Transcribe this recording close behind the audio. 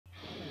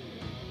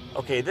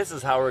Okay, this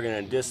is how we're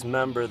going to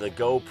dismember the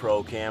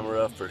GoPro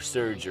camera for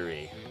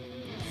surgery.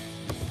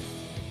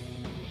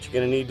 What you're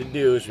going to need to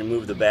do is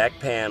remove the back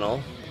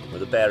panel where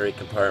the battery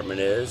compartment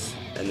is,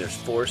 and there's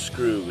 4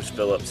 screws,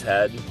 Phillips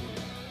head,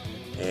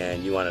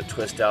 and you want to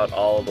twist out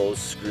all of those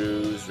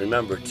screws.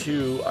 Remember,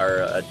 2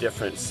 are a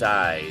different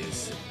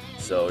size,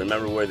 so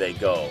remember where they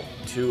go.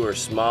 2 are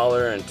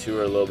smaller and 2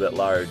 are a little bit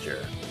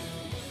larger.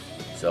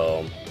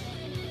 So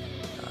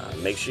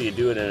make sure you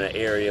do it in an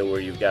area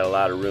where you've got a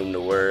lot of room to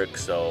work,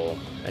 so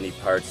any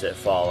parts that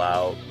fall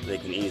out, they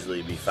can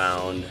easily be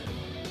found,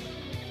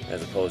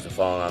 as opposed to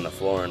falling on the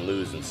floor and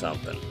losing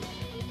something,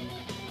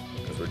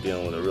 because we're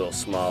dealing with a real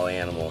small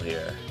animal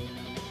here.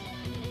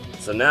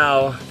 So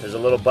now there's a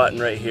little button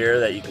right here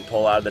that you can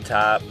pull out of the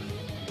top.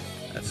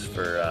 That's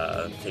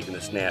for taking the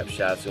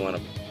snapshots. You want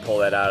to pull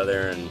that out of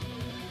there and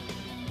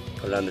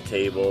put it on the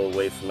table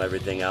away from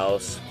everything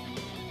else.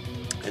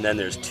 And then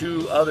there's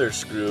 2 other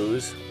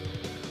screws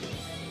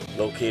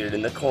located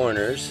in the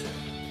corners.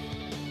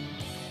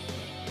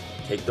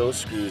 Take those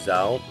screws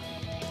out,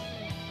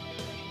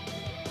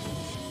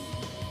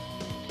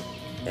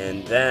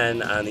 and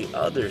then on the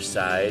other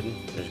side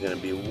there's going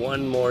to be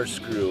 1 more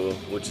screw,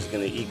 which is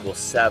going to equal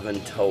 7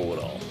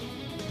 total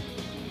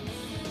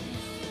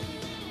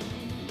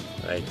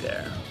right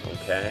there.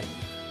 Okay,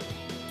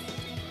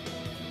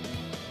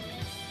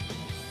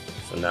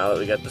 so now that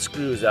we got the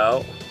screws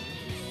out,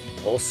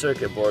 whole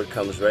circuit board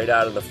comes right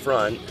out of the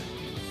front,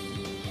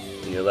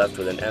 and you're left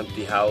with an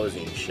empty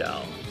housing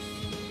shell.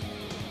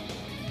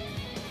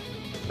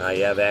 Now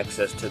you have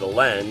access to the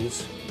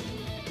lens,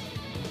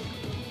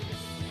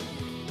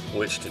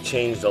 which, to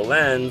change the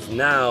lens,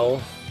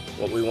 now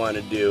what we want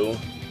to do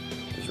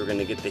is we're going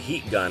to get the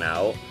heat gun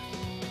out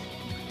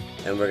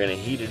and we're going to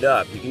heat it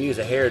up. You can use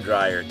a hair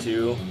dryer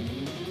too.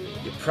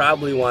 You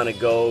probably want to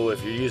go,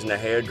 if you're using a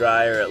hair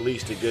dryer, at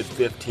least a good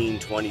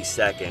 15-20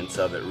 seconds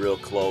of it real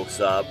close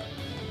up.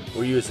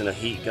 We're using a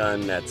heat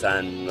gun that's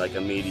on like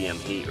a medium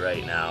heat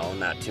right now,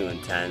 not too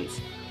intense.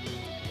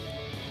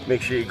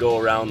 Make sure you go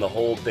around the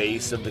whole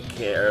base of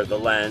the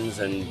lens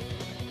and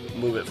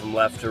move it from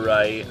left to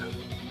right,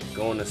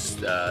 go in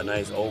a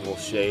nice oval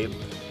shape.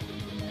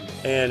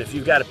 And if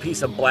you've got a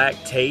piece of black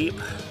tape,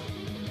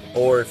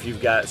 or if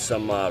you've got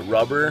some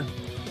rubber,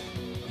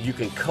 you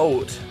can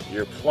coat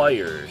your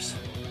pliers.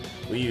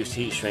 We use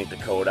heat shrink to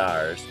coat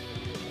ours,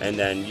 and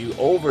then you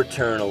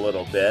overturn a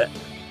little bit.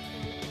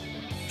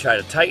 Try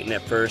to tighten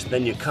it first,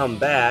 then you come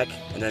back,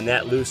 and then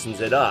that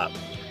loosens it up.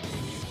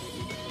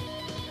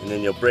 And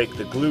then you'll break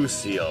the glue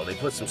seal. They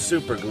put some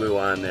super glue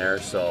on there,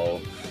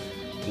 so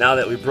now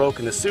that we've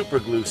broken the super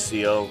glue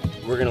seal,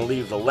 we're going to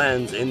leave the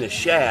lens in the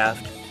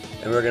shaft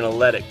and we're going to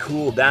let it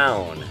cool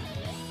down,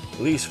 at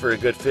least for a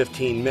good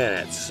 15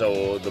 minutes,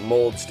 so the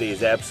mold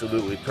stays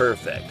absolutely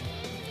perfect.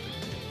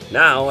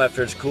 Now,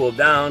 after it's cooled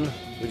down,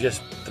 we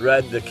just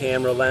thread the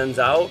camera lens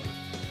out.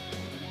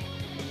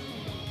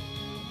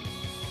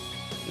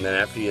 And then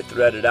after you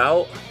thread it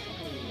out,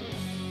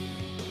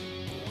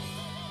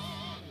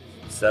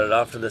 set it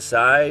off to the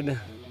side,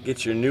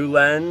 get your new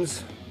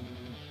lens,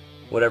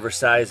 whatever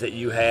size that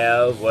you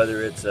have,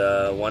 whether it's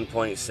a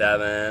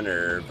 1.7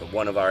 or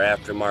one of our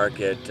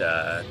aftermarket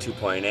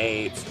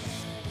 2.8s,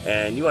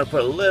 and you want to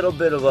put a little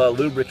bit of a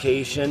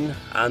lubrication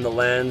on the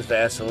lens.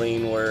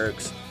 Vaseline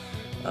works,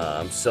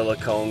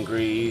 silicone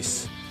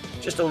grease,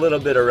 just a little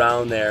bit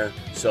around there,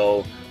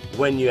 so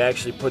when you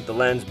actually put the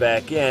lens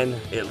back in,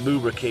 it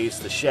lubricates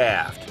the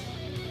shaft.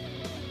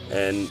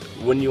 And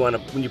when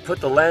you put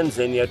the lens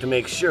in, you have to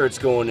make sure it's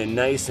going in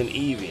nice and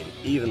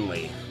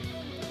evenly.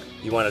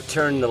 You want to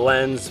turn the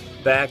lens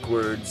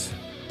backwards,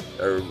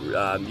 or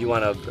you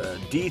want to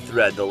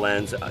de-thread the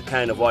lens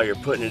kind of while you're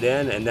putting it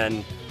in, and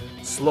then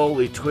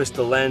slowly twist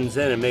the lens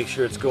in and make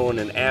sure it's going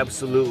in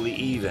absolutely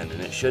even.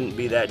 And it shouldn't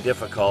be that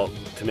difficult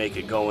to make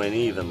it go in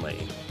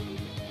evenly.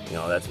 You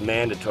know, that's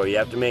mandatory. You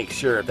have to make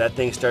sure if that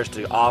thing starts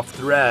to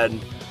off-thread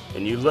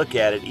and you look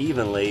at it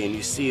evenly and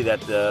you see that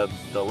the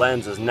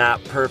lens is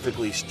not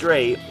perfectly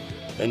straight,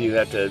 then you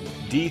have to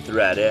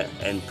de-thread it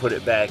and put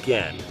it back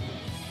in.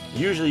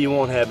 Usually you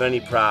won't have any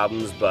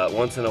problems, but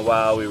once in a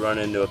while we run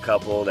into a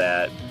couple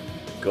that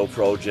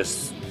GoPro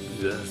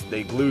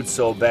they glued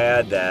so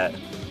bad that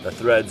the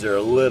threads are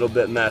a little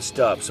bit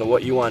messed up. So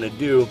what you want to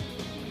do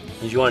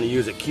is you want to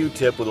use a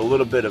Q-tip with a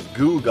little bit of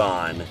Goo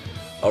Gone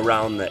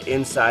around the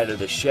inside of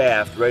the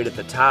shaft, right at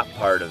the top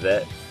part of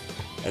it,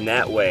 and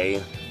that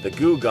way the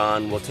Goo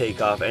Gone will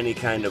take off any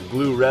kind of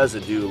glue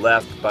residue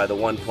left by the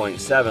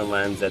 1.7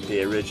 lens that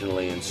they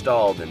originally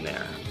installed in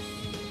there.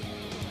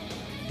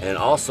 And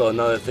also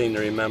another thing to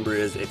remember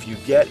is if you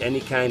get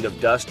any kind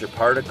of dust or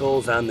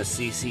particles on the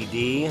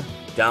CCD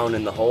down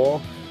in the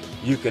hole,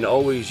 you can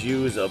always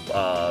use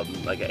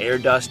like an air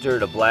duster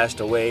to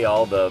blast away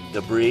all the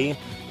debris.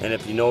 And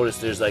if you notice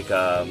there's like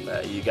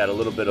you got a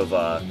little bit of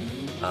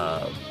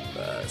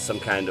some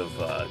kind of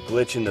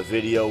glitch in the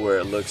video where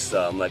it looks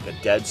like a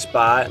dead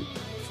spot,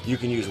 you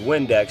can use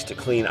Windex to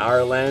clean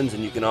our lens,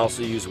 and you can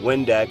also use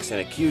Windex and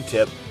a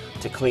Q-tip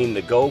to clean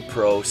the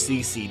GoPro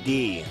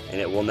CCD,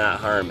 and it will not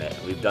harm it.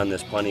 We've done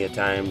this plenty of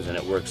times and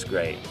it works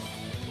great.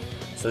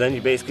 So then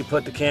you basically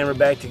put the camera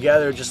back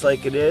together just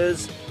like it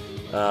is.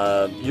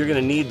 You're going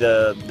to need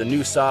the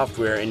new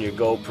software in your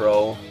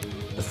GoPro,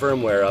 the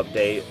firmware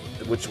update,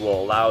 which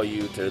will allow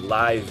you to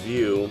live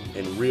view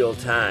in real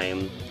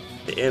time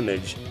the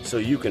image so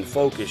you can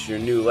focus your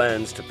new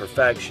lens to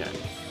perfection.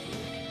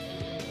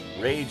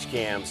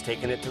 RageCams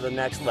taking it to the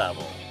next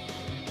level.